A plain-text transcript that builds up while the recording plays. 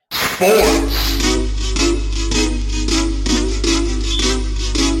sports.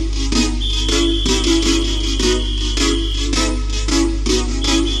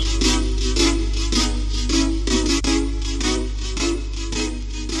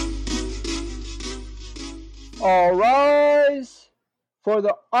 All rise for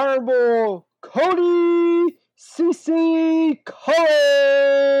the Honorable Cody C.C.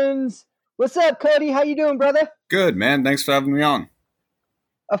 Collins. What's up, Cody? How you doing, brother? Good, man. Thanks for having me on.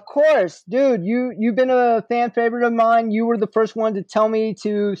 Of course, dude. You've been a fan favorite of mine. You were the first one to tell me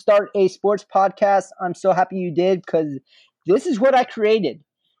to start a sports podcast. I'm so happy you did because this is what I created.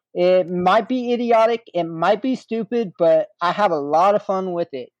 It might be idiotic, it might be stupid, but I have a lot of fun with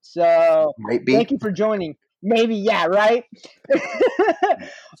it. So thank you for joining. Maybe, yeah, right?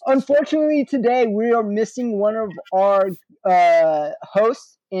 Unfortunately, today we are missing one of our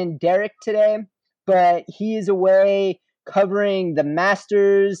hosts in Derek today, but he is away covering the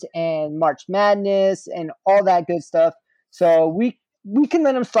Masters and March Madness and all that good stuff. So we can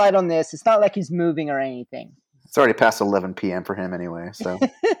let him slide on this. It's not like he's moving or anything. It's already past 11 p.m. for him anyway, so.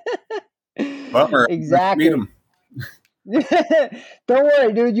 Bummer. Exactly. Meet him. Don't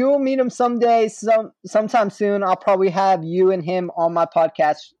worry, dude. You will meet him someday, sometime soon. I'll probably have you and him on my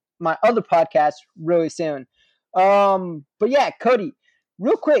podcast, my other podcast, really soon. But yeah, Cody,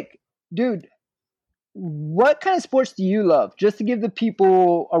 real quick, dude, what kind of sports do you love? Just to give the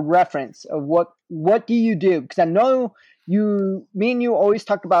people a reference of what do you do? Because I know me and you always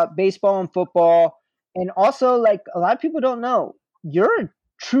talk about baseball and football, and also like a lot of people don't know you're a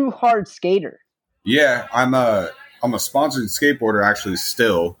true hard skater. Yeah, I'm a sponsored skateboarder actually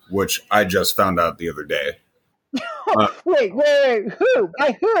still, which I just found out the other day. Wait, who?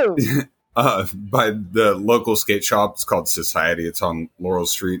 By who? By the local skate shop. It's called Society. It's on Laurel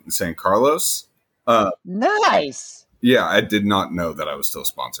Street in San Carlos. Nice. Yeah, I did not know that I was still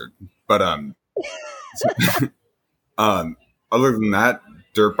sponsored. But other than that,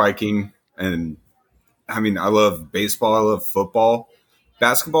 dirt biking, and I mean, I love baseball, I love football.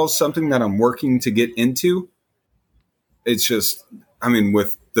 Basketball is something that I'm working to get into. It's just, I mean,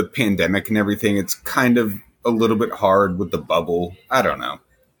 with the pandemic and everything, it's kind of a little bit hard with the bubble. I don't know.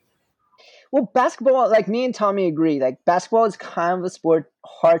 Well, basketball, like me and Tommy agree, like basketball is kind of a sport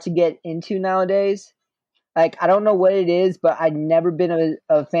hard to get into nowadays. Like, I don't know what it is, but I've never been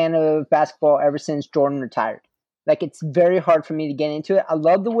a fan of basketball ever since Jordan retired. Like, it's very hard for me to get into it. I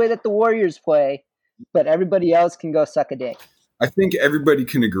love the way that the Warriors play, but everybody else can go suck a dick. I think everybody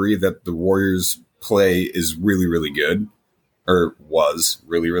can agree that the Warriors play is really, really good, or was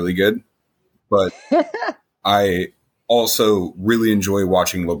really, really good. But I also really enjoy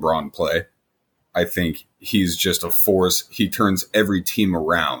watching LeBron play. I think he's just a force. He turns every team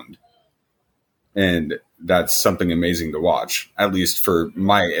around. And that's something amazing to watch, at least for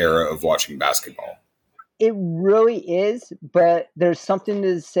my era of watching basketball. It really is, but there's something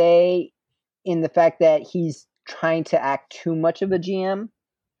to say in the fact that he's trying to act too much of a GM.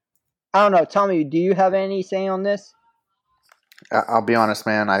 I don't know. Tommy, do you have any say on this? I'll be honest,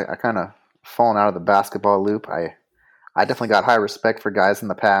 man. I kind of fallen out of the basketball loop. I definitely got high respect for guys in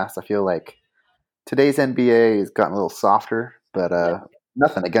the past. I feel like today's NBA has gotten a little softer, but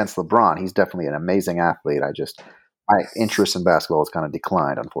nothing against LeBron. He's definitely an amazing athlete. My interest in basketball has kind of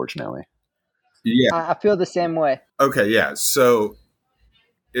declined, unfortunately. Yeah, I feel the same way. Okay, yeah. So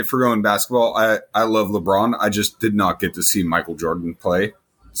if we're going basketball, I love LeBron. I just did not get to see Michael Jordan play,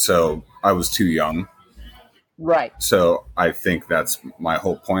 so I was too young. Right. So I think that's my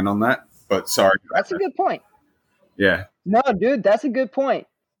whole point on that. But sorry. That's a good point. Yeah. No, dude, that's a good point.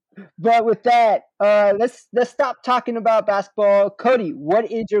 But with that, let's stop talking about basketball. Cody,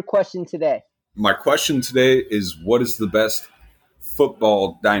 what is your question today? My question today is, what is the best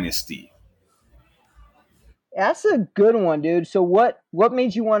football dynasty? That's a good one, dude. So what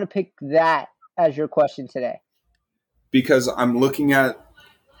made you want to pick that as your question today? Because I'm looking at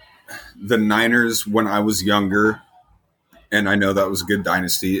the Niners when I was younger, and I know that was a good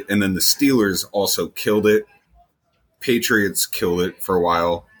dynasty. And then the Steelers also killed it. Patriots killed it for a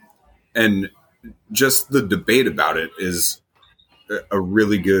while. And just the debate about it is a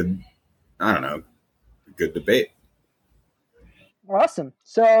really good, I don't know, good debate. Awesome.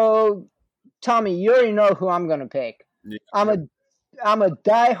 So, Tommy, you already know who I'm going to pick. Yeah. I'm a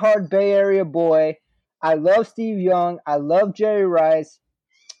diehard Bay Area boy. I love Steve Young. I love Jerry Rice.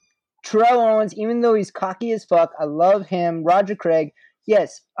 Terrell Owens, even though he's cocky as fuck, I love him. Roger Craig.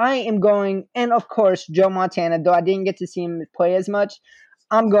 Yes, I am going, and of course, Joe Montana, though I didn't get to see him play as much.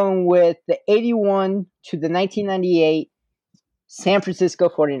 I'm going with the 81 to the 1998 San Francisco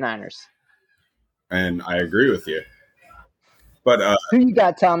 49ers. And I agree with you. But Who you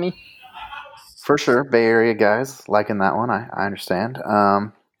got, Tommy? For sure, Bay Area guys liking that one. I understand.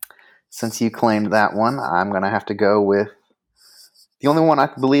 Since you claimed that one, I'm going to have to go with the only one I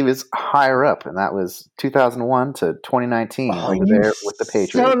believe is higher up, and that was 2001 to 2019 over there with the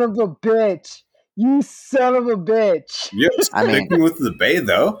Patriots. Son of a bitch. You son of a bitch. yeah, sticking with the Bay,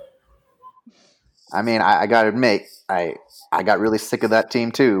 though. I mean, I got to admit, I got really sick of that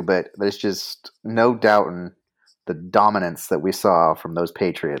team too, but there's just no doubting the dominance that we saw from those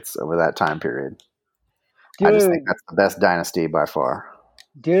Patriots over that time period. Dude, I just think that's the best dynasty by far.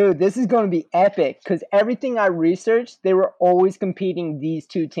 Dude, this is going to be epic because everything I researched, they were always competing these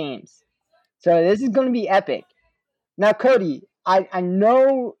two teams. So this is going to be epic. Now, Cody, I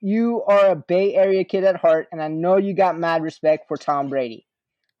know you are a Bay Area kid at heart, and I know you got mad respect for Tom Brady.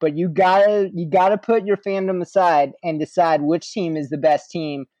 But you gotta put your fandom aside and decide which team is the best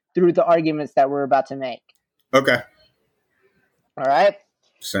team through the arguments that we're about to make. Okay. All right?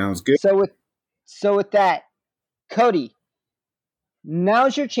 Sounds good. So with that, Cody,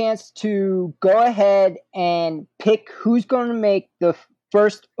 now's your chance to go ahead and pick who's going to make the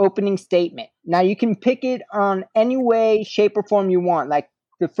first opening statement. Now, you can pick it on any way, shape, or form you want. Like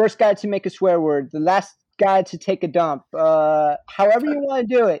the first guy to make a swear word, the last guy to take a dump, however you want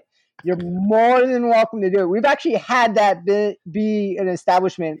to do it. You're more than welcome to do it. We've actually had that be an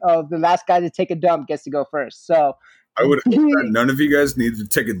establishment of the last guy to take a dump gets to go first. So I would hope that none of you guys need to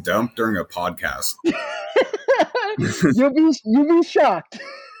take a dump during a podcast. You'll be shocked.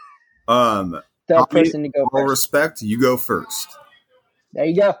 The person to go all first. Respect, you go first. There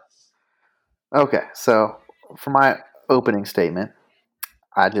you go. Okay, so for my opening statement,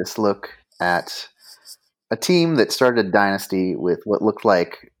 I just look at a team that started a dynasty with what looked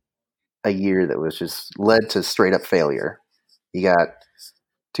like a year that was just led to straight up failure. You got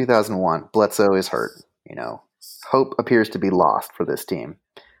 2001, Bledsoe is hurt. Hope appears to be lost for this team.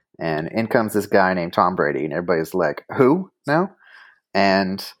 And in comes this guy named Tom Brady, and everybody's like, who now?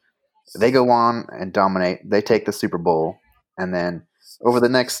 And they go on and dominate. They take the Super Bowl. And then over the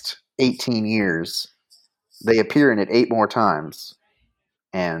next 18 years, they appear in it 8 more times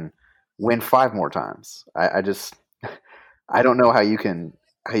and win 5 more times. I don't know how you can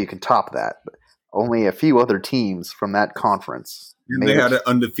top that. But only a few other teams from that conference. And they had an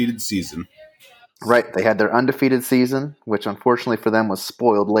undefeated season. Right, they had their undefeated season, which unfortunately for them was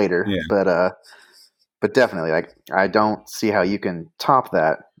spoiled later. Yeah. But definitely, I don't see how you can top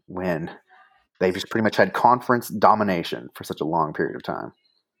that when they've just pretty much had conference domination for such a long period of time.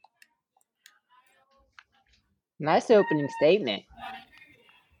 Nice opening statement.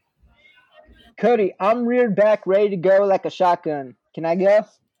 Cody, I'm reared back, ready to go like a shotgun. Can I go?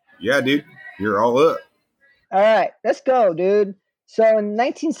 Yeah, dude. You're all up. All right, let's go, dude. So in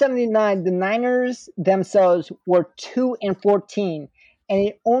 1979, the Niners themselves were 2-14, and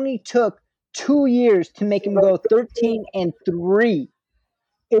it only took 2 years to make them go 13-3.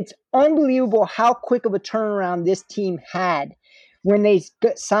 It's unbelievable how quick of a turnaround this team had when they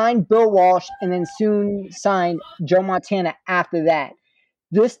signed Bill Walsh and then soon signed Joe Montana after that.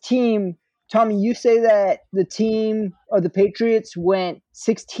 This team, Tommy, you say that the team or the Patriots went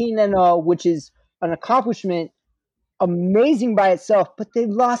 16-0, which is an accomplishment amazing by itself, but they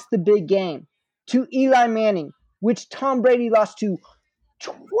lost the big game to Eli Manning, which Tom Brady lost to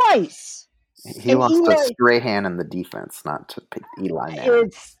twice. He lost to Strahan in the defense, not to Eli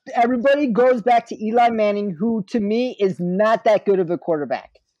Manning. Everybody goes back to Eli Manning, who to me is not that good of a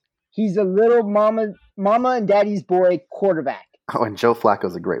quarterback. He's a little mama and daddy's boy quarterback. Oh, and Joe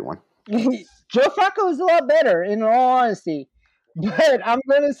Flacco's a great one. Joe Flacco is a lot better, in all honesty. But I'm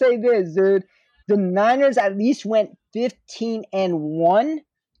going to say this, dude. The Niners at least went 15-1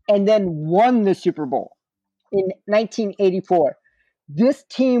 and then won the Super Bowl in 1984. This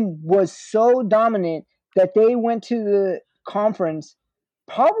team was so dominant that they went to the conference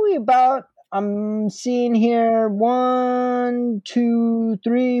probably about, I'm seeing here, 1, 2,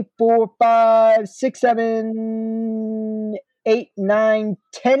 3, 4, 5, 6, 7, 8, 9,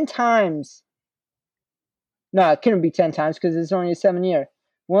 10 times. No, it couldn't be 10 times because it's only a 7-year.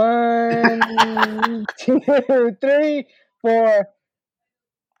 1, 2, 3, 4,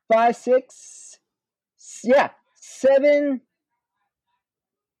 5, 6. Yeah, 7,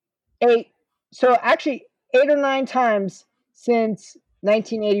 8. So actually 8 or 9 times since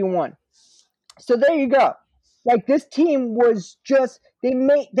 1981. So there you go. Like this team was just they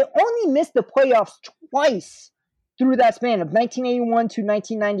only missed the playoffs twice through that span of 1981 to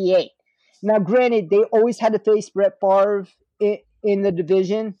 1998. Now, granted, they always had to face Brett Favre in the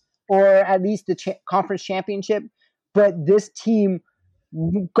division or at least the conference championship, but this team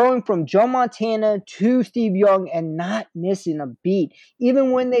going from Joe Montana to Steve Young and not missing a beat.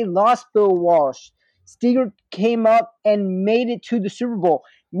 Even when they lost Bill Walsh, Steger came up and made it to the Super Bowl,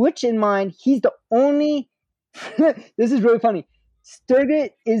 which in mind, he's the only, this is really funny, Steger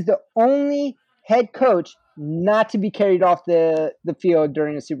is the only head coach not to be carried off the field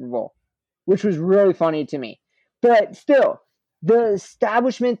during the Super Bowl, which was really funny to me. But still, the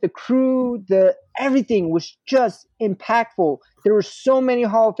establishment, the crew, the everything was just impactful. There were so many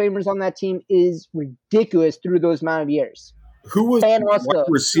Hall of Famers on that team. It is ridiculous through those amount of years. Who was And the also- wide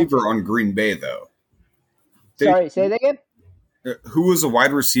receiver on Green Bay, though? Sorry, say that again? Who was a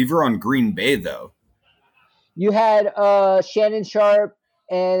wide receiver on Green Bay, though? You had Shannon Sharp,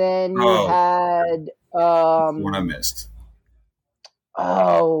 and then you had One I missed.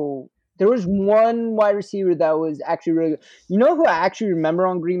 There was one wide receiver that was actually really good. You know who I actually remember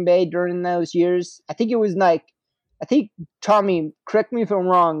on Green Bay during those years? I think Tommy, correct me if I'm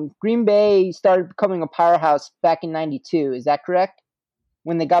wrong, Green Bay started becoming a powerhouse back in 92. Is that correct?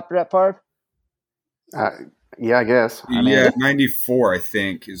 When they got Brett Favre? Yeah, I guess. I mean, 94, I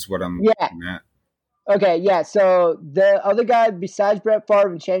think, is what I'm looking at. Okay, yeah. So the other guy besides Brett Favre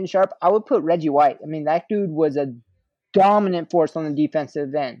and Shannon Sharp, I would put Reggie White. I mean, that dude was a dominant force on the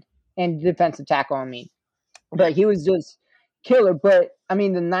defensive end and defensive tackle, I mean. But he was just killer. But, I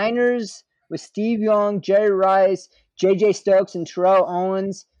mean, the Niners with Steve Young, Jerry Rice, J.J. Stokes, and Terrell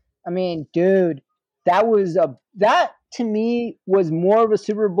Owens, I mean, dude, that to me was more of a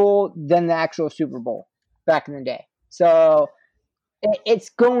Super Bowl than the actual Super Bowl back in the day. So it's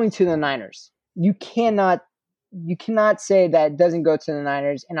going to the Niners. You cannot say that it doesn't go to the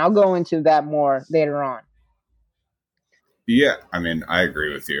Niners, and I'll go into that more later on. Yeah, I mean, I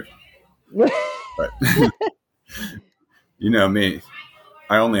agree with you. But you know me,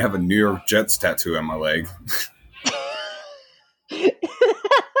 I only have a New York Jets tattoo on my leg.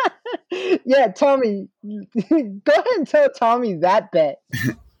 Yeah, Tommy, go ahead and tell Tommy that bet.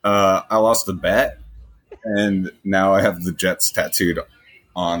 I lost the bet, and now I have the Jets tattooed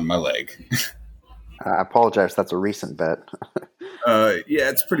on my leg. I apologize. That's a recent bet. Yeah,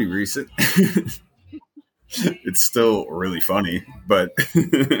 it's pretty recent. It's still really funny, but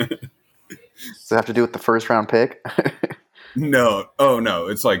Does it have to do with the first round pick? no. Oh no,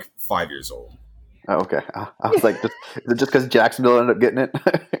 it's like 5 years old. Oh, okay. I was like, is it just because Jacksonville ended up getting it?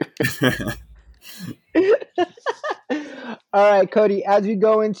 All right, Cody, as we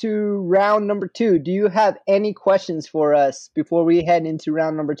go into round number 2, do you have any questions for us before we head into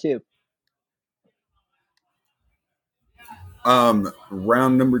round number 2?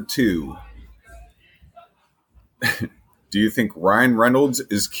 Round number 2. Do you think Ryan Reynolds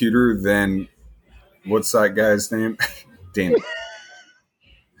is cuter than what's that guy's name? Damn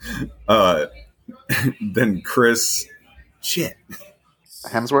it. Than Chris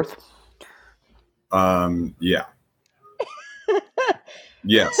Hemsworth? Yeah.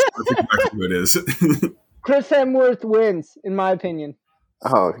 Yes, I think that's who it is. Chris Hemsworth wins, in my opinion.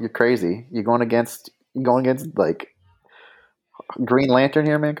 Oh, you're crazy. You're going against like Green Lantern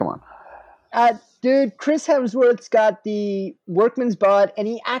here, man? Come on. Dude, Chris Hemsworth's got the workman's butt, and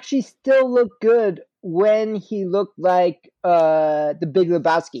he actually still looked good when he looked like the Big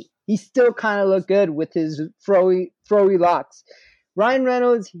Lebowski. He still kind of looked good with his froey locks. Ryan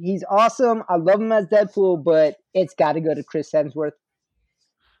Reynolds, he's awesome. I love him as Deadpool, but it's got to go to Chris Hemsworth.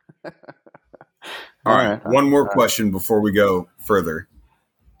 All right, one more question before we go further.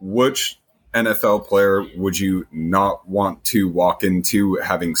 Which NFL player would you not want to walk into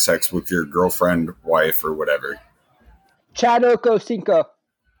having sex with your girlfriend, wife, or whatever? Chad Ochocinco.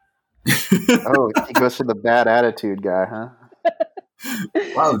 Oh, he goes for the bad attitude guy, huh?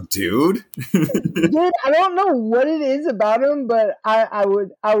 Wow, dude. Dude, I don't know what it is about him, but I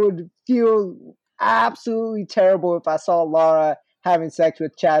would feel absolutely terrible if I saw Laura having sex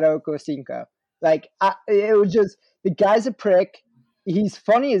with Chad Ochocinco. Like, it was just, the guy's a prick. He's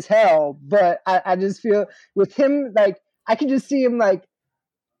funny as hell, but I just feel with him, like, I can just see him, like,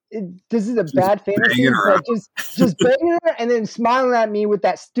 this is a bad fantasy, but just banging her and then smiling at me with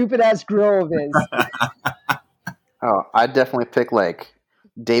that stupid-ass grill of his. Oh, I'd definitely pick, like,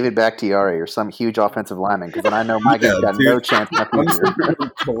 David Bakhtiari or some huge offensive lineman, because then I know my guy's got no chance in the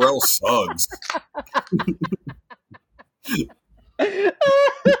future. Terrell Suggs.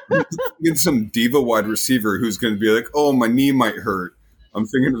 Get some diva wide receiver who's going to be like, oh, my knee might hurt. I'm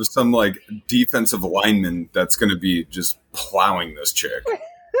thinking of some like defensive lineman that's going to be just plowing this chick.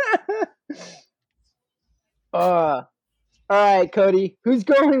 All right, Cody. Who's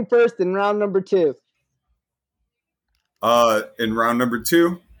going first in round number 2? In round number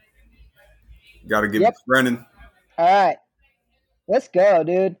 2, got to give it to Brennan. All right. Let's go,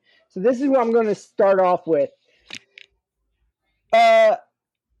 dude. So this is what I'm going to start off with.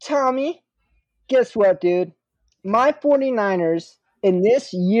 Tommy, guess what, dude? My 49ers in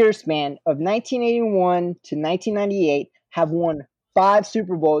this year span of 1981 to 1998 have won 5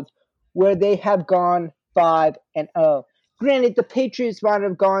 Super Bowls where they have gone 5-0. Granted, the Patriots might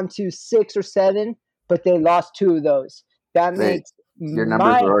have gone to 6 or 7, but they lost 2 of those. That makes your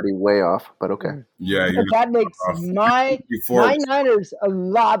numbers are already way off, but okay. Yeah, that makes my Niners a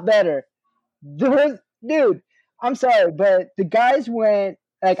lot better. Dude, I'm sorry, but the guys went,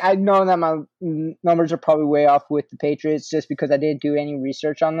 like, I know that my numbers are probably way off with the Patriots just because I didn't do any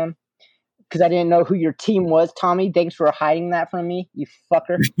research on them. Because I didn't know who your team was, Tommy. Thanks for hiding that from me, you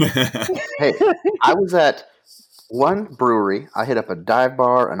fucker. Hey, I was at one brewery. I hit up a dive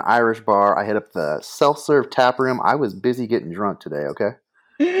bar, an Irish bar. I hit up the self-serve tap room. I was busy getting drunk today, okay?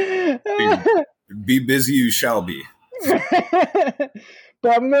 Be busy you shall be.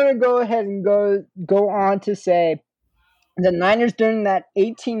 But I'm going to go ahead and go on to say the Niners during that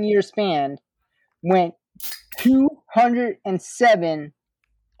 18-year span went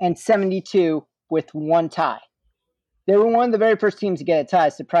 207-72 with 1 tie. They were one of the very first teams to get a tie,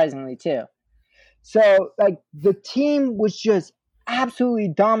 surprisingly, too. So, like, the team was just absolutely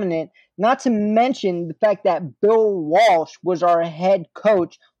dominant, not to mention the fact that Bill Walsh was our head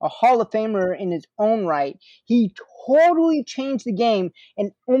coach, a Hall of Famer in his own right. He totally changed the game,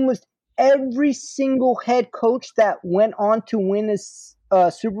 and almost every single head coach that went on to win a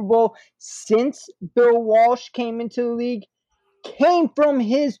Super Bowl since Bill Walsh came into the league came from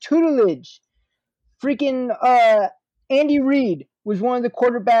his tutelage. Freaking Andy Reid was one of the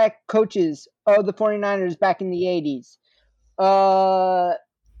quarterback coaches of the 49ers back in the 80s.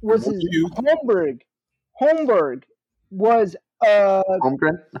 Holmberg was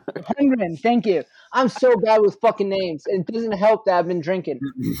Holmgren, thank you. I'm so bad with fucking names, and it doesn't help that I've been drinking.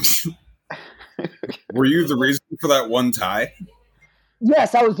 Were you the reason for that 1 tie?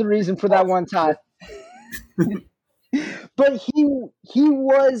 Yes, I was the reason for that 1 tie. But he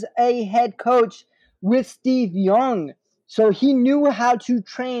was a head coach with Steve Young, so he knew how to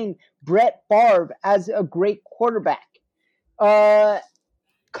train Brett Favre as a great quarterback. Kyle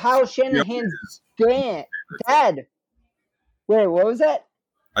Shanahan's dad. Wait, what was that?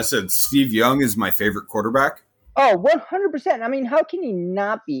 I said Steve Young is my favorite quarterback. Oh, 100%. I mean, how can he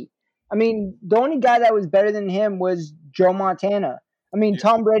not be? I mean, the only guy that was better than him was Joe Montana. I mean,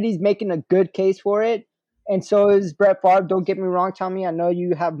 Tom Brady's making a good case for it, and so is Brett Favre. Don't get me wrong, Tommy. I know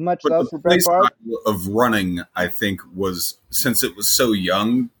you have much love for Brett Favre. Of running, I think, was, since it was so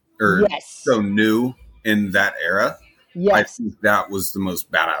young or so new in that era, I think that was the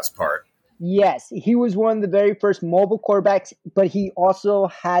most badass part. Yes, he was one of the very first mobile quarterbacks, but he also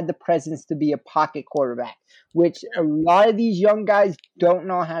had the presence to be a pocket quarterback, which a lot of these young guys don't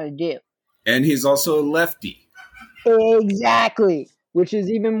know how to do. And he's also a lefty. Exactly, which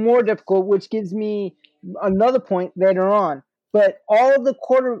is even more difficult, which gives me another point later on. But all the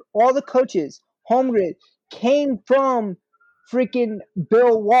coaches, Holmgren, came from freaking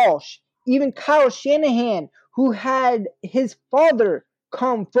Bill Walsh. Even Kyle Shanahan, who had his father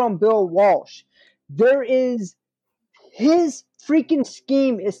come from Bill Walsh. His freaking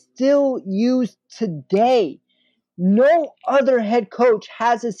scheme is still used today. No other head coach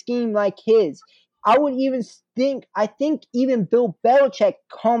has a scheme like his. I think even Bill Belichick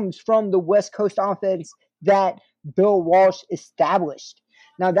comes from the West Coast offense that Bill Walsh established.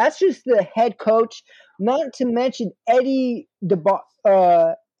 Now that's just the head coach. Not to mention Eddie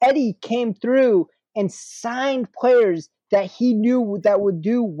came through and signed players that he knew that would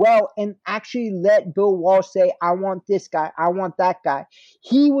do well and actually let Bill Walsh say, I want this guy, I want that guy.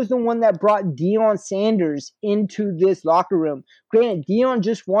 He was the one that brought Deion Sanders into this locker room. Granted, Deion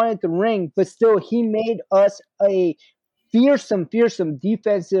just wanted the ring, but still he made us a fearsome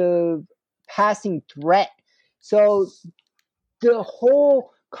defensive passing threat. So the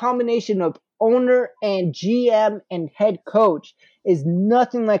whole combination of owner and GM and head coach is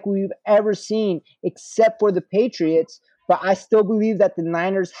nothing like we've ever seen except for the Patriots. But I still believe that the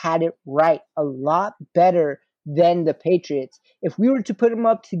Niners had it right a lot better than the Patriots. If we were to put them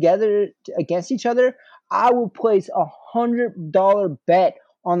up together against each other, I would place $100 bet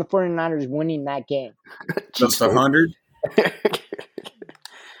on the 49ers winning that game. Just 100?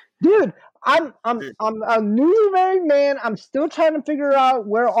 Dude, I'm a newly married man. I'm still trying to figure out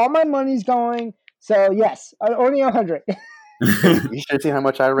where all my money's going. So yes, only 100. You should have seen how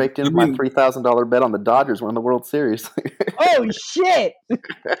much I raked in my $3,000 bet on the Dodgers winning the World Series. Oh shit!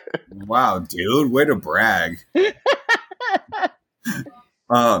 Wow, dude, way to brag.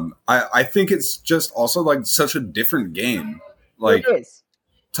 I think it's just also like such a different game. Like, it is.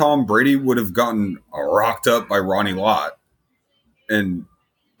 Tom Brady would have gotten rocked up by Ronnie Lott. And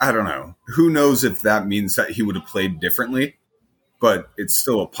I don't know. Who knows if that means that he would have played differently, but it's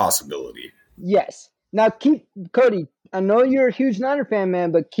still a possibility. Yes. Now, Cody, I know you're a huge Niner fan,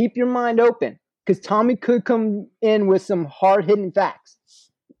 man, but keep your mind open because Tommy could come in with some hard-hitting facts.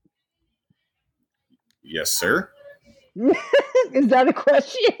 Yes, sir. Is that a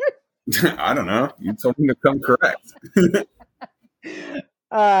question? I don't know. You told me to come correct.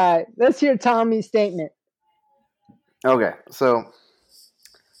 Let's hear Tommy's statement. Okay, so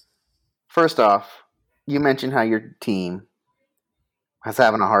first off, you mentioned how your team was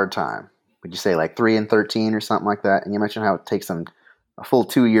having a hard time. Would you say like 3-13 or something like that? And you mentioned how it takes them a full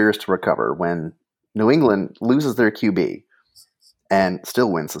 2 years to recover when New England loses their QB and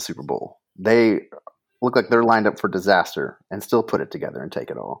still wins the Super Bowl. They look like they're lined up for disaster and still put it together and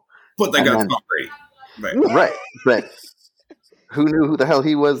take it all. But they got Tom Brady. Right, but who knew who the hell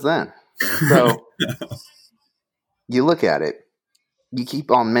he was then? So you look at it, you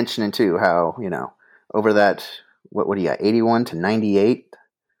keep on mentioning too how, over that, what do you got, 81 to 98?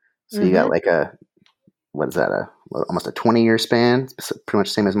 So you got like what is that, almost a 20-year span, pretty much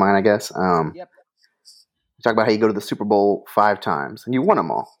the same as mine, I guess. Yep. You talk about how you go to the Super Bowl 5 times, and you won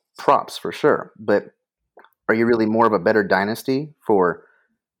them all. Props for sure. But are you really more of a better dynasty for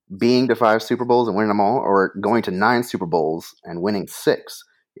being to 5 Super Bowls and winning them all, or going to 9 Super Bowls and winning 6?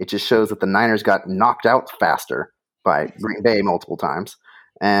 It just shows that the Niners got knocked out faster by Green Bay multiple times.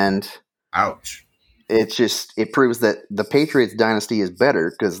 And ouch. It proves that the Patriots dynasty is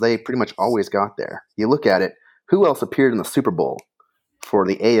better because they pretty much always got there. You look at it, who else appeared in the Super Bowl for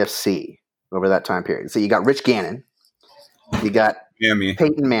the AFC over that time period? So you got Rich Gannon, you got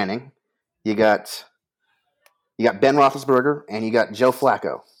Peyton Manning, you got Ben Roethlisberger, and you got Joe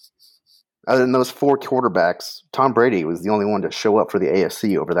Flacco. Other than those 4 quarterbacks, Tom Brady was the only one to show up for the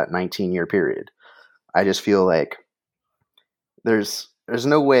AFC over that 19-year period. I just feel like there's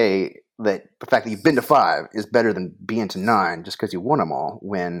no way that the fact that you've been to 5 is better than being to 9 just because you won them all,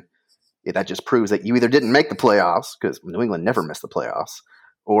 when that just proves that you either didn't make the playoffs, because New England never missed the playoffs,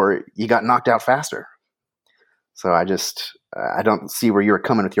 or you got knocked out faster. So I don't see where you were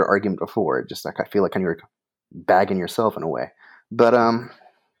coming with your argument before. It just, I feel like you were bagging yourself in a way. But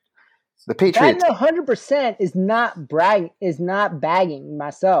the Patriots, batting 100% is not bagging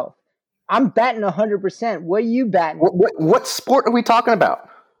myself. I'm batting 100%. What are you batting? What sport are we talking about?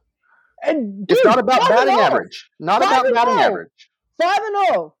 Dude, it's not about batting average. Not about batting average.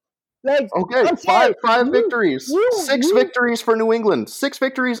 5-0. Like, okay, five victories. 6 victories for New England. 6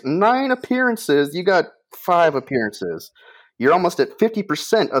 victories, 9 appearances. You got 5 appearances. You're almost at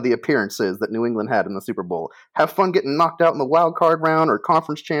 50% of the appearances that New England had in the Super Bowl. Have fun getting knocked out in the wild card round or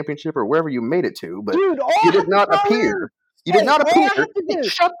conference championship or wherever you made it to, but you did not appear. You did not appear.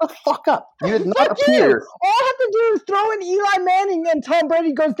 Shut the fuck up. You did not appear. All I have to do is throw in Eli Manning and Tom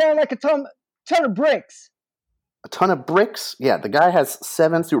Brady goes down like a ton of bricks. A ton of bricks? Yeah, the guy has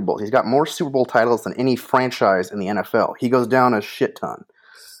 7 Super Bowls. He's got more Super Bowl titles than any franchise in the NFL. He goes down a shit ton.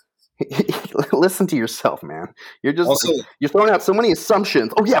 Listen to yourself, man. You're just you're throwing out so many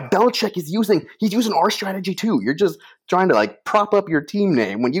assumptions. Oh yeah, Belichick is using our strategy too. You're just trying to like prop up your team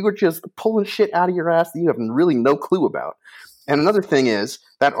name when you were just pulling shit out of your ass that you have really no clue about. And another thing is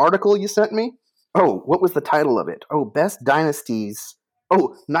that article you sent me. Oh, what was the title of it? Oh, Best Dynasties.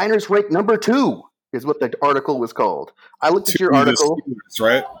 Oh, Niners ranked number 2 is what the article was called. I looked at your article.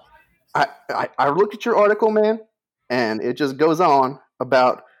 Right? I looked at your article, man, and it just goes on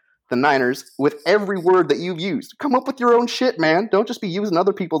about the Niners with every word that you've used. Come up with your own shit, man. Don't just be using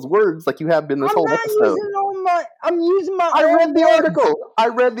other people's words like you have been this whole episode. I'm using my I read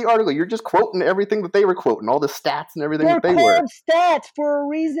the article. You're just quoting everything that they were quoting, all the stats and everything that they were. Stats for a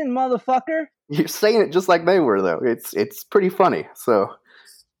reason, motherfucker. You're saying it just like they were, though. It's pretty funny. So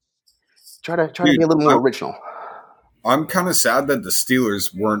try to be a little more original. I'm kind of sad that the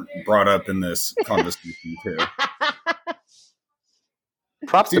Steelers weren't brought up in this conversation too.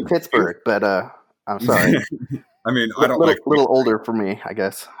 Props to Pittsburgh, but I'm sorry. I mean, I don't little older for me, I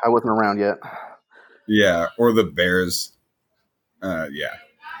guess. I wasn't around yet. Yeah, or the Bears. Yeah.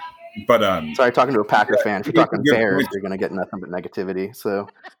 But sorry, talking to a Packer fan. If you're talking Bears, you're going to get nothing but negativity. So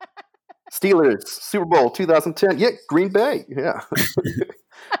Steelers, Super Bowl 2010. Yeah, Green Bay. Yeah.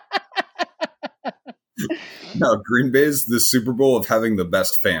 No, Green Bay is the Super Bowl of having the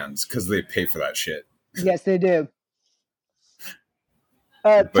best fans because they pay for that shit. Yes, they do.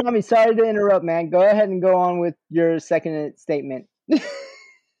 Tommy, sorry to interrupt, man. Go ahead and go on with your second statement.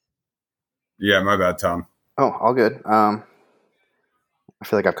 Yeah, my bad, Tom. Oh, all good. I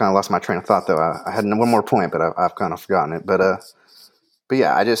feel like I've kind of lost my train of thought, though. I had one more point, but I've kind of forgotten it. But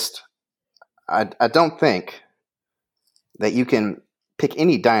yeah, I don't think that you can pick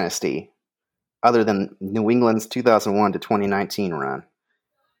any dynasty other than New England's 2001 to 2019 run,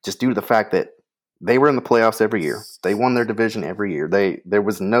 just due to the fact that they were in the playoffs every year. They won their division every year. There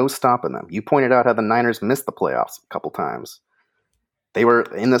was no stopping them. You pointed out how the Niners missed the playoffs a couple times. They were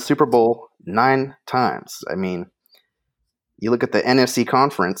in the Super Bowl 9 times. I mean, you look at the NFC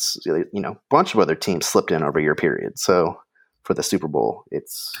conference, a bunch of other teams slipped in over your period. So for the Super Bowl,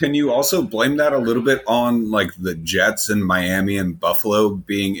 it's... Can you also blame that a little bit on like the Jets and Miami and Buffalo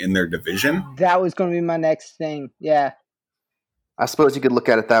being in their division? That was going to be my next thing. Yeah. I suppose you could look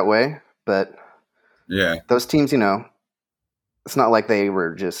at it that way, but yeah, those teams, it's not like they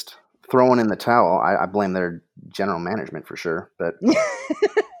were just throwing in the towel. I blame their general management for sure, but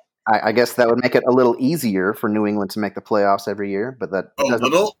I guess that would make it a little easier for New England to make the playoffs every year. But that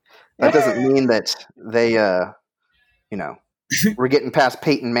doesn't mean that they, we're getting past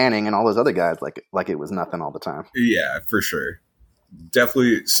Peyton Manning and all those other guys like it was nothing all the time. Yeah, for sure.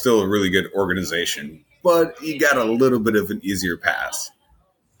 Definitely still a really good organization, but you got a little bit of an easier path.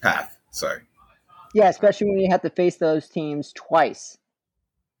 Sorry. Yeah, especially when you have to face those teams twice.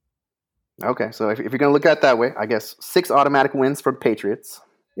 Okay, so if you're going to look at it that way, I guess 6 automatic wins for the Patriots.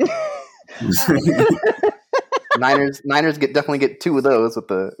 Niners definitely get 2 of those with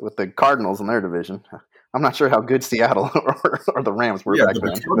the Cardinals in their division. I'm not sure how good Seattle or the Rams were back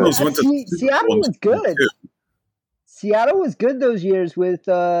then. Seattle was good. Seattle was good those years with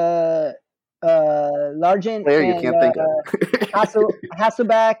Largent player and you can't think of.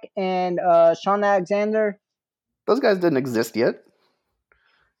 Hasselbeck and Sean Alexander. Those guys didn't exist yet.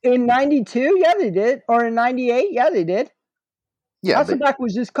 In 92, yeah, they did. Or in 98, yeah, they did. Yeah, Hasselbeck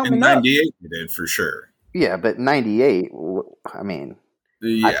was just coming in 98, they did for sure. Yeah, but 98, I mean...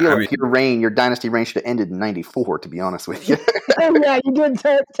 Yeah, I feel like your dynasty reign should have ended in 94, to be honest with you. Yeah, you did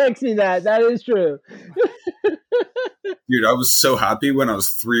text me that. That is true. Dude, I was so happy when I was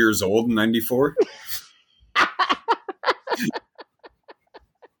 3 years old in 94.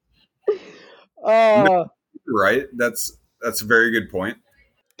 No, right? That's a very good point.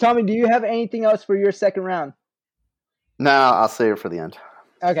 Tommy, do you have anything else for your second round? No, I'll save it for the end.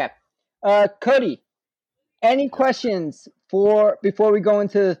 Okay. Cody, any questions before we go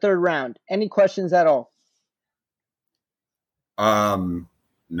into the third round? Any questions at all?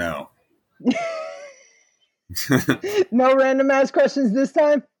 No. No random ass questions this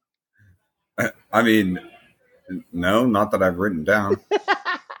time? I mean, no, not that I've written down.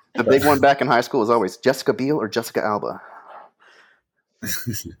 The big one back in high school was always Jessica Biel or Jessica Alba.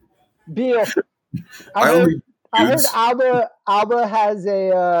 Biel. I heard Alba has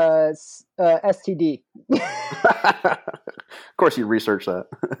a STD. Of course, you research that.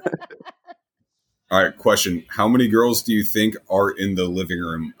 All right, question. How many girls do you think are in the living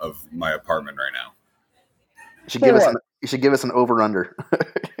room of my apartment right now? You should give us an over-under.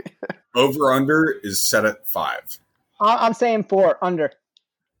 Over-under is set at 5. I'm saying 4, under.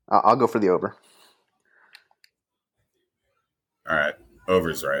 I'll go for the over. All right,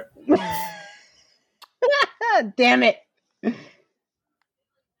 over's right. Damn it. All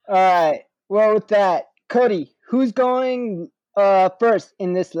right. Well, with that, Cody, who's going first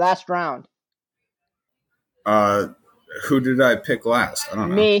in this last round? Who did I pick last? I don't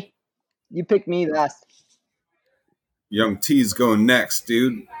know. Me. You picked me last. Young T's going next,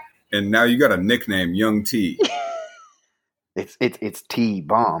 dude. And now you got a nickname, Young T. It's T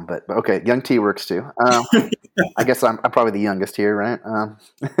Bomb, but okay, Young T works too. I guess I'm probably the youngest here, right?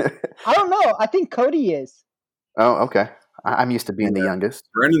 I don't know. I think Cody is. Oh, okay. I'm used to being the youngest.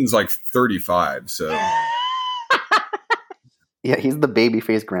 Brendan's like 35, so. Yeah, he's the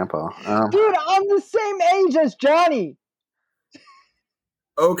baby-faced grandpa. Dude, I'm the same age as Johnny.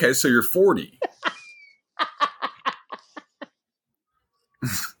 Okay, so you're 40.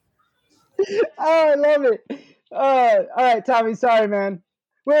 Oh, I love it. All right, Tommy, sorry, man.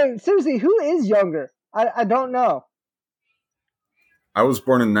 Wait, seriously, who is younger? I don't know. I was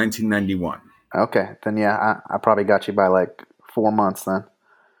born in 1991. Okay, then yeah, I probably got you by like 4 months then.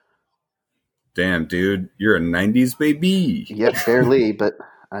 Damn, dude, you're a 90s baby. Yep, barely, but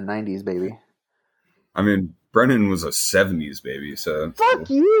a 90s baby. I mean, Brennan was a 70s baby, so. Fuck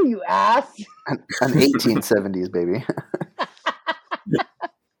you ass. An 1870s baby.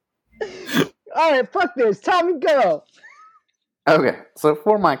 All right, fuck this. Tommy, go. Okay, so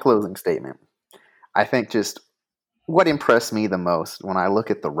for my closing statement, I think just what impressed me the most when I look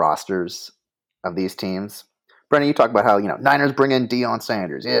at the rosters of these teams. Brennan, you talk about how, Niners bring in Deion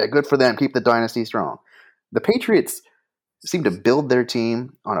Sanders. Yeah, good for them. Keep the dynasty strong. The Patriots seemed to build their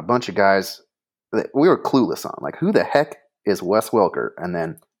team on a bunch of guys that we were clueless on. Like, who the heck is Wes Welker? And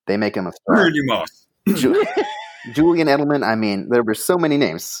then they make him a star. Randy Moss. Julian Edelman. I mean, there were so many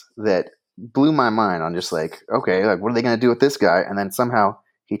names that blew my mind on just like, okay, like, what are they going to do with this guy? And then somehow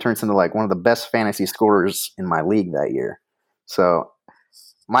he turns into like one of the best fantasy scorers in my league that year. So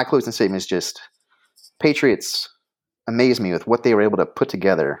my closing statement is just Patriots amaze me with what they were able to put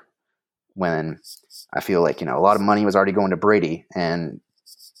together when I feel like, a lot of money was already going to Brady, and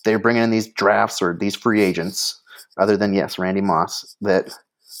they're bringing in these drafts or these free agents, other than, yes, Randy Moss, that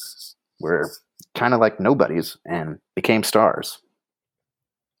were kind of like nobodies and became stars.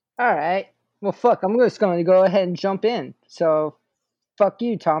 All right. Well, fuck, I'm just going to go ahead and jump in. So, fuck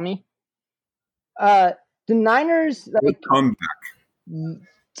you, Tommy. The Niners, like, Comeback.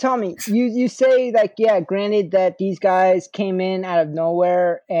 Tommy, you say, like, yeah, granted that these guys came in out of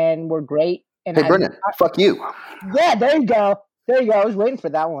nowhere and were great. And hey, Brendan, fuck you. Yeah, there you go. There you go. I was waiting for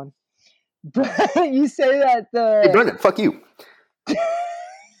that one. But you say that the... Hey, Brendan, fuck you.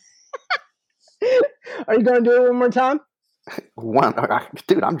 Are you going to do it one more time?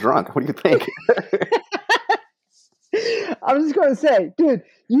 Dude, I'm drunk. What do you think? I'm just going to say, dude,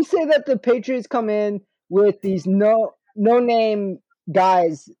 you say that the Patriots come in with these no-name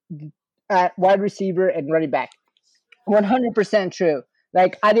guys at wide receiver and running back. 100% true.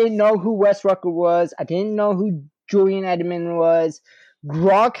 Like, I didn't know who Wes Rucker was. I didn't know who Julian Edelman was.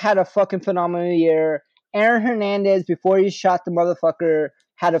 Gronk had a fucking phenomenal year. Aaron Hernandez, before he shot the motherfucker,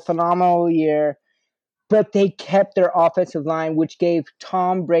 had a phenomenal year. But they kept their offensive line, which gave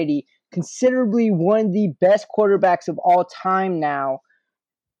Tom Brady, considerably one of the best quarterbacks of all time now,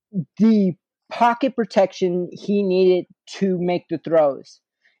 the pocket protection he needed to make the throws.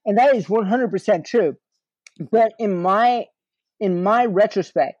 And that is 100% true. But in my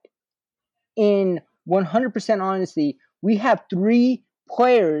retrospect, in 100% honesty, we have 3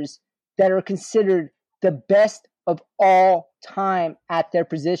 players that are considered the best of all time at their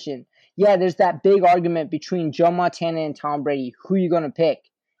position. Yeah, there's that big argument between Joe Montana and Tom Brady. Who are you going to pick?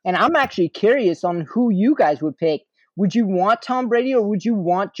 And I'm actually curious on who you guys would pick. Would you want Tom Brady or would you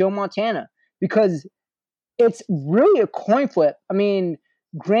want Joe Montana? Because it's really a coin flip. I mean,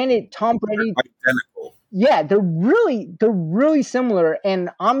 granted, Tom Brady... Identical. Yeah, they're really similar, and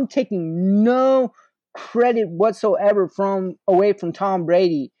I'm taking no credit whatsoever away from Tom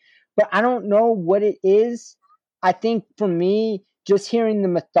Brady. But I don't know what it is. I think for me, just hearing the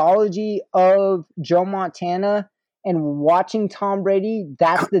mythology of Joe Montana and watching Tom Brady,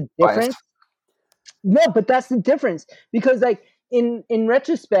 that's the difference. No, but that's the difference. Because like in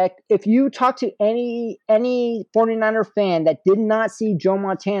retrospect, if you talk to any 49er fan that did not see Joe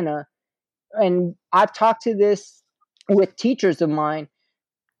Montana, and I've talked to this with teachers of mine.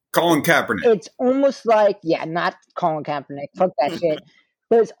 Colin Kaepernick. It's almost like, not Colin Kaepernick, fuck that shit.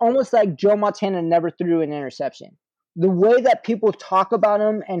 But it's almost like Joe Montana never threw an interception. The way that people talk about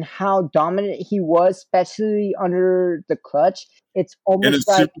him and how dominant he was, especially under the clutch, it's almost in a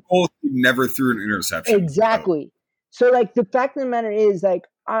like Super Bowl, he never threw an interception. Exactly. So like the fact of the matter is, like,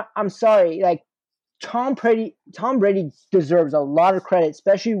 I'm sorry, like Tom Brady deserves a lot of credit,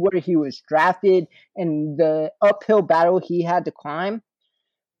 especially where he was drafted and the uphill battle he had to climb.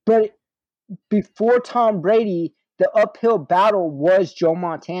 But before Tom Brady, the uphill battle was Joe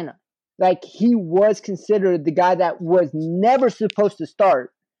Montana. Like, he was considered the guy that was never supposed to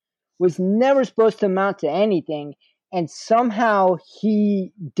start, was never supposed to amount to anything, and somehow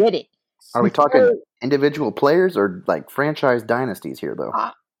he did it. Are we talking individual players or like franchise dynasties here, though?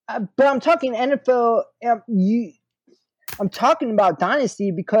 But I'm talking NFL. I'm talking about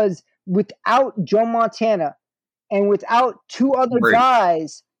dynasty because without Joe Montana and without 2 other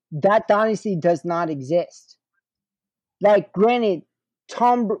guys, that dynasty does not exist. Like, granted,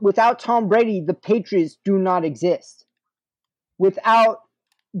 without Tom Brady, the Patriots do not exist. Without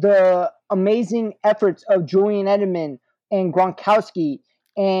the amazing efforts of Julian Edelman and Gronkowski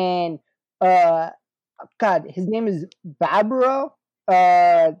and God, his name is Barbaro.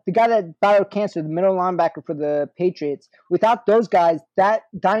 The guy that battled cancer, the middle linebacker for the Patriots. Without those guys, that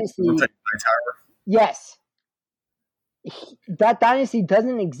dynasty, yes, that dynasty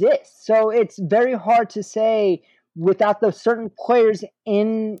doesn't exist. So it's very hard to say without those certain players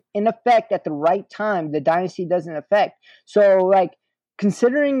in effect at the right time, the dynasty doesn't affect. So like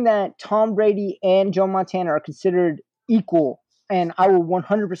considering that Tom Brady and Joe Montana are considered equal, and I will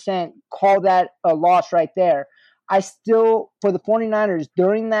 100% call that a loss right there. I still, for the 49ers,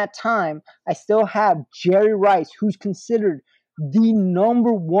 during that time, I still have Jerry Rice, who's considered the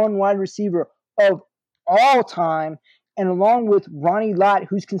number 1 wide receiver of all time, and along with Ronnie Lott,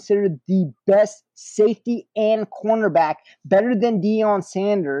 who's considered the best safety and cornerback, better than Deion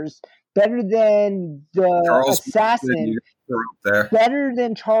Sanders, better than the Charles assassin, there. better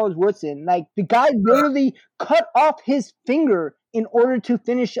than Charles Woodson. Like, the guy literally cut off his finger in order to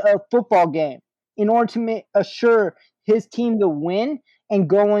finish a football game, in order to assure his team to win and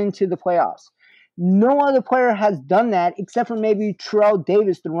go into the playoffs. No other player has done that except for maybe Terrell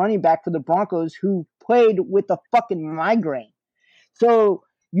Davis, the running back for the Broncos, who played with a fucking migraine. So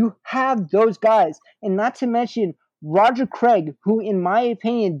you have those guys, and not to mention Roger Craig, who in my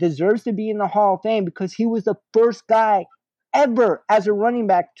opinion deserves to be in the Hall of Fame because he was the first guy ever as a running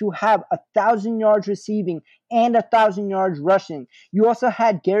back to have 1,000 yards receiving and 1,000 yards rushing. You also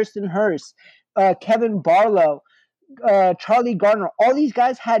had Garrison Hearst, Kevin Barlow, Charlie Gardner. All these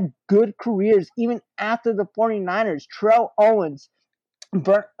guys had good careers even after the 49ers. Terrell Owens.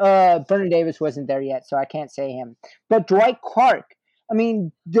 Vernon Davis wasn't there yet, so I can't say him. But Dwight Clark. I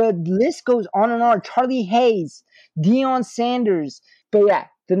mean, the list goes on and on. Charlie Hayes, Deion Sanders. But yeah,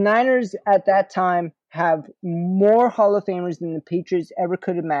 the Niners at that time have more Hall of Famers than the Patriots ever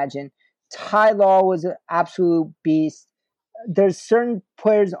could imagine. Ty Law was an absolute beast. There's certain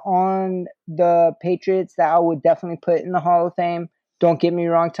players on the Patriots that I would definitely put in the Hall of Fame. Don't get me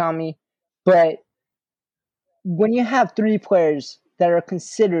wrong, Tommy. But when you have three players that are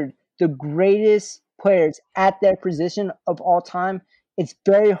considered the greatest players at their position of all time, it's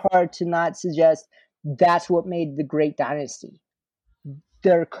very hard to not suggest that's what made the great dynasty.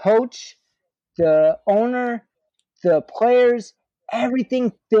 Their coach, the owner, the players,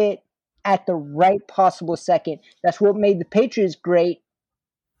 everything fit at the right possible second. That's what made the Patriots great,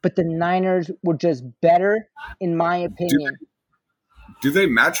 but the Niners were just better, in my opinion. Do they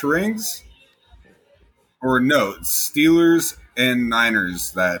match rings? Or no, Steelers and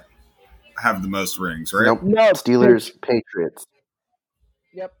Niners that have the most rings, right? Nope. No, Steelers, Patriots.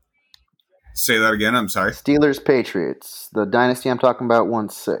 Yep. Say that again, I'm sorry. Steelers, Patriots. The dynasty I'm talking about won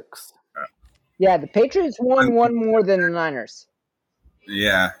 6. Yeah, the Patriots won one more than the Niners.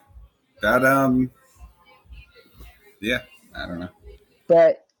 Yeah. That, yeah, I don't know.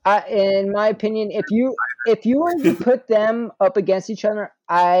 But in my opinion, if you were to put them up against each other,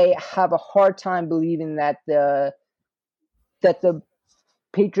 I have a hard time believing that the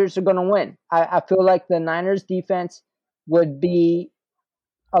Patriots are going to win. I feel like the Niners defense would be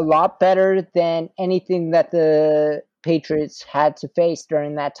a lot better than anything that the Patriots had to face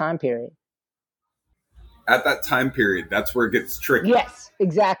during that time period. At that time period, that's where it gets tricky. Yes,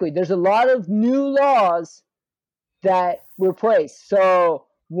 exactly. There's a lot of new laws that were placed. So,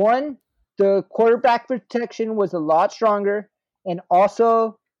 one, the quarterback protection was a lot stronger, and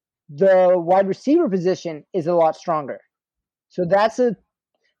also the wide receiver position is a lot stronger. So that's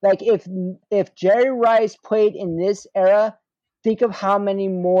if Jerry Rice played in this era, think of how many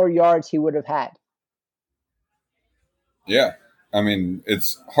more yards he would have had. Yeah. I mean,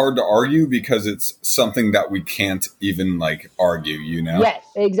 it's hard to argue because it's something that we can't even argue, you know? Yes,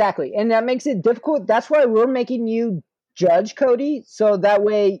 exactly. And that makes it difficult. That's why we're making you judge, Cody, so that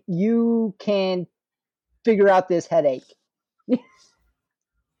way you can figure out this headache. All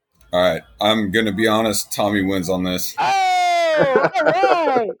right. I'm going to be honest. Tommy wins on this. Oh, all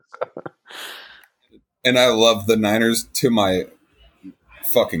right. And I love the Niners to my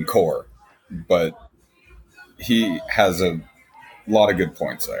fucking core, but he has a lot of good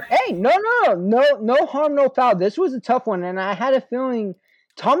points there. Hey, no harm, no foul. This was a tough one, and I had a feeling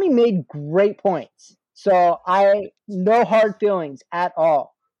Tommy made great points. So no hard feelings at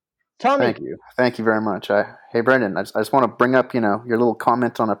all. Tommy. Thank you very much. Hey, Brendan, I just want to bring up, your little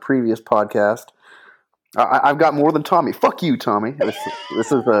comment on a previous podcast. I've got more than Tommy. Fuck you, Tommy. This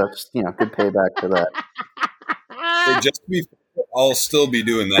is a good payback for that. Just to be fair, I'll still be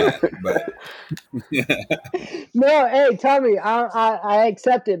doing that, but yeah. No, hey Tommy, I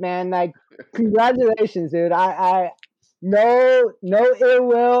accept it, man. Congratulations, dude. I no ill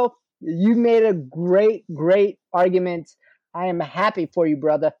will. You made a great argument. I am happy for you,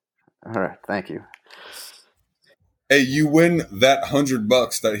 brother. All right, thank you. Hey, you win that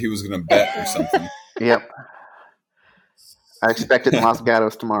 $100 that he was going to bet or something. Yep. I expect it in Los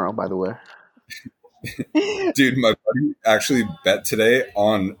Gatos tomorrow, by the way. Dude, my buddy actually bet today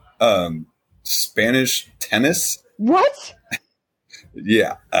on Spanish tennis. What?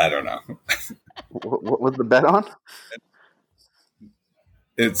 Yeah, I don't know. What was the bet on?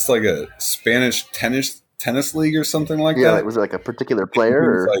 It's like a Spanish tennis league or something like that. Yeah, was it like a particular player?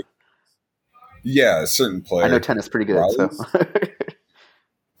 Or? Yeah, a certain player. I know tennis pretty good. So.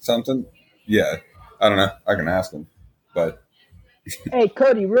 Something? Yeah. I don't know. I can ask him. But Hey,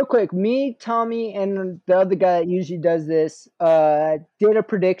 Cody, real quick. Me, Tommy, and the other guy that usually does this did a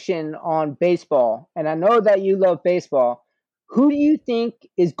prediction on baseball. And I know that you love baseball. Who do you think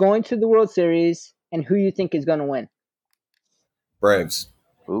is going to the World Series and who you think is going to win? Braves.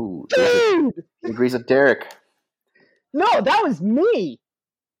 Ooh, Dude! he agrees with Derek. No, that was me.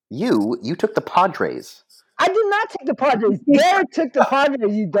 You took the Padres. I did not take the Padres. Derek took the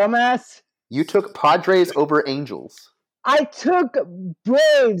Padres, you dumbass. You took Padres over Angels. I took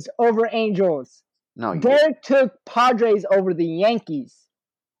Braves over Angels. No, you didn't. Derek took Padres over the Yankees.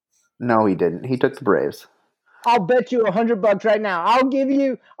 No, he didn't. He took the Braves. I'll bet you $100 right now. I'll give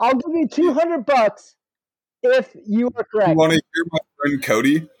you $200 if you are correct. You want to hear my friend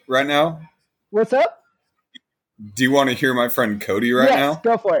Cody right now? What's up? Do you want to hear my friend Cody right yes, now?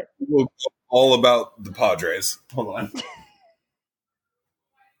 Go for it. We'll go all about the Padres. Hold on.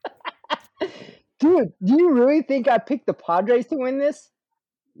 Dude, do you really think I picked the Padres to win this?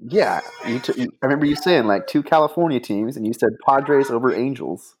 Yeah, I remember you saying like 2 California teams, and you said Padres over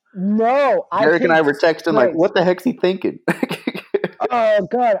Angels. No, Derek and I were texting like, "What the heck's he thinking?" Oh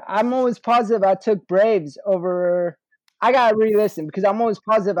God, I'm almost positive I took Braves over. I gotta re-listen because I'm almost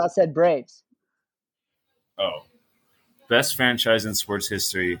positive I said Braves. Oh, best franchise in sports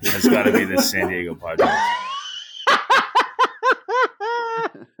history has got to be the San Diego Padres.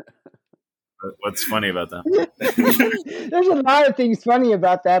 What's funny about that? There's a lot of things funny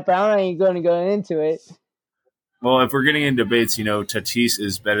about that, but I ain't going to go into it. Well, if we're getting in debates, Tatis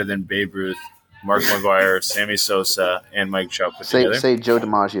is better than Babe Ruth, Mark McGwire, Sammy Sosa, and Mike Trout put together. Say Joe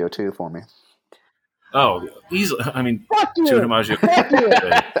DiMaggio too for me. Oh, easily. I mean, Fuck you. Joe DiMaggio. Fuck you.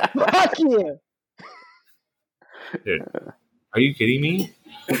 Fuck you. Dude, are you kidding me?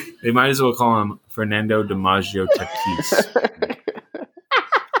 They might as well call him Fernando DiMaggio Tatis.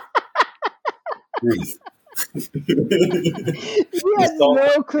 You had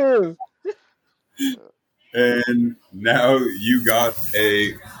no clue. And now you got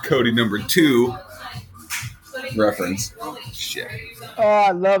a Cody number 2 reference. Shit. Oh, I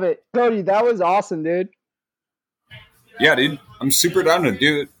love it. Cody, that was awesome, dude. Yeah, dude. I'm super down to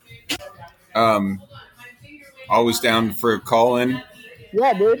do it. Always down for a call in.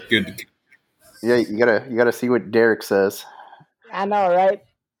 Yeah, dude. Good. Yeah, you gotta see what Derek says. I know, right?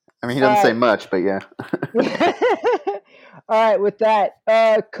 I mean, he doesn't say much, but yeah. All right, with that,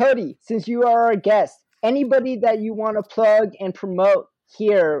 Cody, since you are our guest, anybody that you want to plug and promote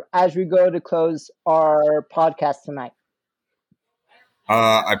here as we go to close our podcast tonight?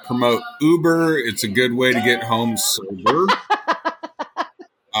 I promote Uber. It's a good way to get home sober.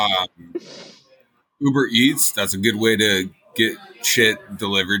 Uber Eats. That's a good way to get shit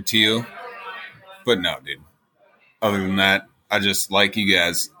delivered to you. But no, dude. Other than that, I just like you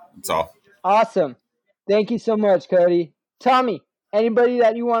guys. That's all. Awesome. Thank you so much, Cody. Tommy, anybody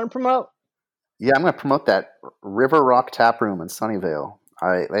that you want to promote? Yeah, I'm going to promote that River Rock Tap Room in Sunnyvale.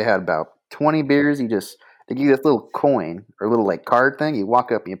 They had about 20 beers. They give you this little coin or little like card thing. You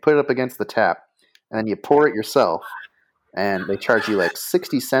walk up and you put it up against the tap, and then you pour it yourself. And they charge you like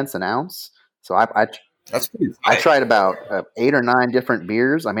 60 cents an ounce. So That's pretty I tried about 8 or 9 different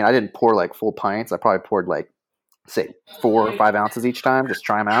beers. I mean, I didn't pour like full pints. I probably poured like, say, 4 or 5 ounces each time, just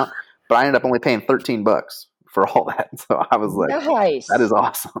try them out. But I ended up only paying $13 for all that. So I was like, nice. That is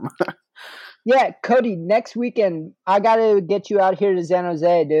awesome. Yeah, Cody, next weekend, I got to get you out here to San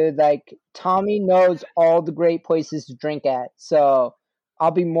Jose, dude. Like, Tommy knows all the great places to drink at. So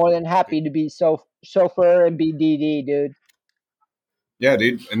I'll be more than happy to be chauffeur and be DD, dude. Yeah,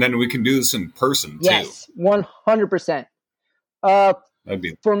 dude. And then we can do this in person, too. Yes, 100%. That'd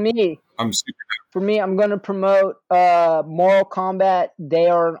be for me. I'm super For me, I'm going to promote Moral Combat. They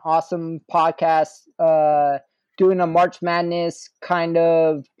are an awesome podcast, doing a March Madness kind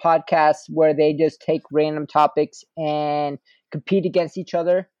of podcast where they just take random topics and compete against each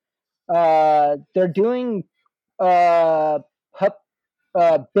other. They're doing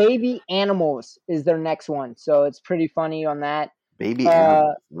baby animals is their next one, so it's pretty funny on that. Baby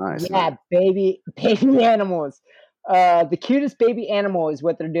animals, nice. Yeah, nice. baby animals. The cutest baby animal is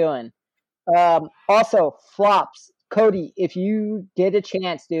what they're doing. Also, flops. Cody, if you get a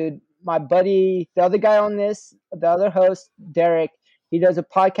chance, dude, my buddy, the other guy on this, the other host, Derek, he does a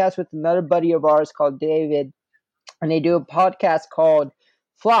podcast with another buddy of ours called David, and they do a podcast called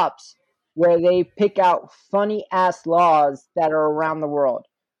Flops, where they pick out funny-ass laws that are around the world.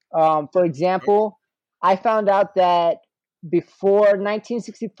 For example, I found out that before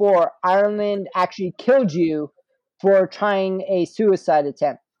 1964, Ireland actually killed you for trying a suicide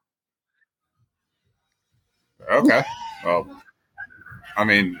attempt. Okay. Well, I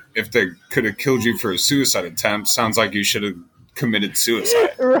mean, if they could have killed you for a suicide attempt, sounds like you should have committed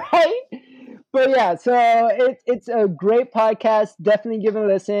suicide. Right? But yeah, so it's a great podcast. Definitely give it a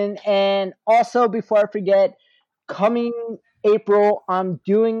listen. And also, before I forget, coming April, I'm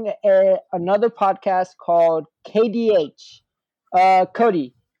doing another podcast called KDH.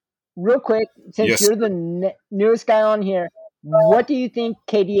 Cody, real quick, since Yes. you're the newest guy on here, what do you think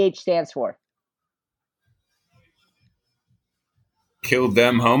KDH stands for? Kill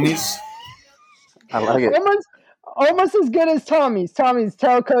them homies. I like it. Almost as good as Tommy's. Tommy's,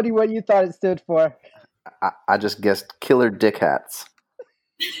 tell Cody what you thought it stood for. I just guessed killer dick hats.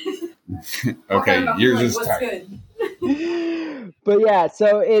 Okay, yours is what's tight. good? But yeah,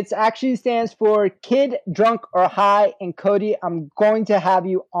 so it actually stands for Kid, Drunk, or High. And Cody, I'm going to have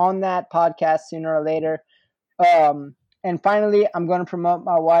you on that podcast sooner or later. And finally, I'm going to promote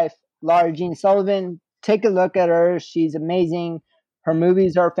my wife, Laura Jean Sullivan. Take a look at her. She's amazing. Her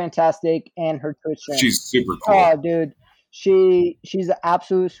movies are fantastic, and her Twitch stream. She's super cool. Oh, dude, she's an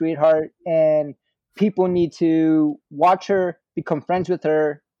absolute sweetheart, and people need to watch her, become friends with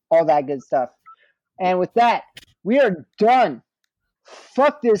her, all that good stuff. And with that, we are done.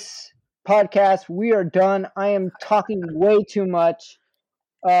 Fuck this podcast. We are done. I am talking way too much.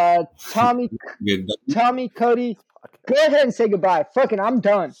 Tommy, Cody, go ahead and say goodbye. Fucking, I'm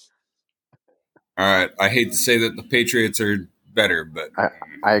done. All right. I hate to say that the Patriots are better, but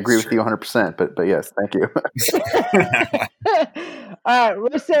I agree with you 100%. But yes, thank you. All right,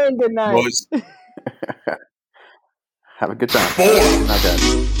 we're saying goodnight. Boys. Have a good time. Four. Not bad.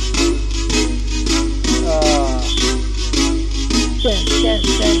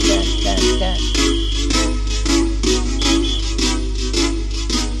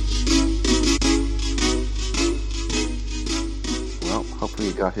 Well, hopefully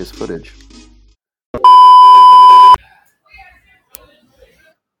you got his footage.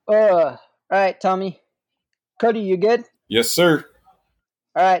 All right, Tommy. Cody, you good? Yes, sir.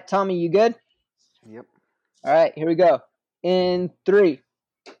 All right, Tommy, you good? Yep. All right, here we go. In 3,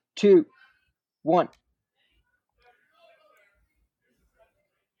 2, 1.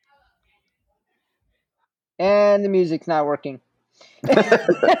 And the music's not working. All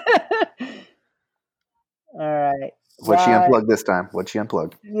right. What'd she unplug this time? What'd she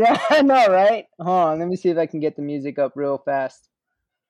unplug? Yeah, I know, right? Hold on, let me see if I can get the music up real fast.